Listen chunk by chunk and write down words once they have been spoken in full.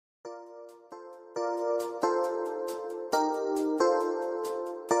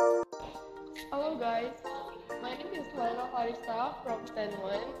Clarissa from Stand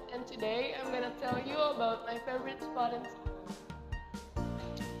 1, and today I'm gonna tell you about my favorite spot in school.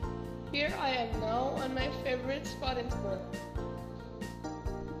 Here I am now on my favorite spot in school.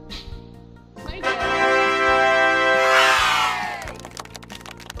 My desk.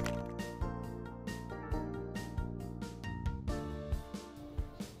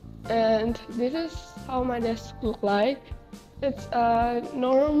 And this is how my desk look like. It's a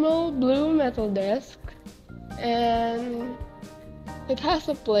normal blue metal desk, and it has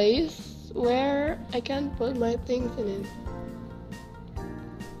a place where I can put my things in it.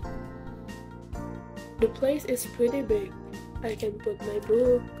 The place is pretty big. I can put my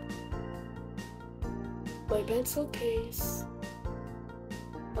book, my pencil case,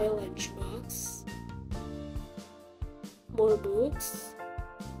 my lunchbox, more books,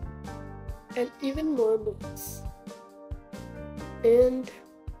 and even more books, and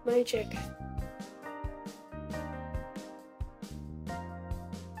my jacket.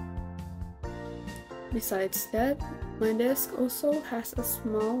 Besides that, my desk also has a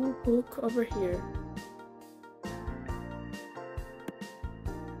small hook over here.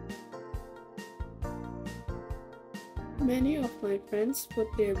 Many of my friends put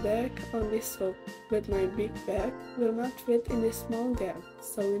their bag on this hook, but my big bag will not fit in this small gap,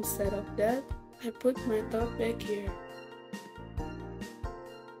 so instead of that, I put my tote bag here.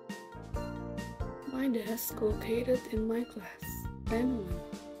 My desk located in my class, N1.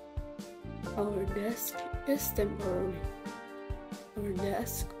 Our desk is temporary. Our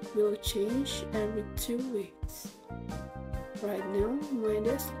desk will change every 2 weeks. Right now, my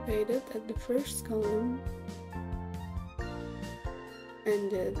desk located at the first column and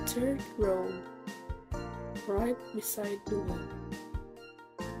the third row, right beside the wall.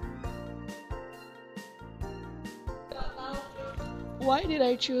 Why did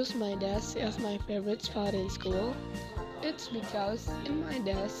I choose my desk as my favorite spot in school? It's because in my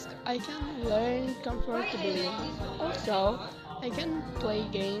desk I can learn comfortably. Also, I can play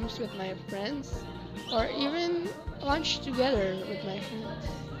games with my friends or even lunch together with my friends.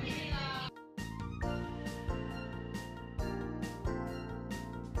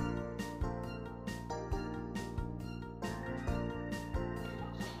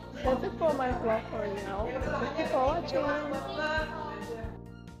 That's it for my vlog for now. Thank you for watching.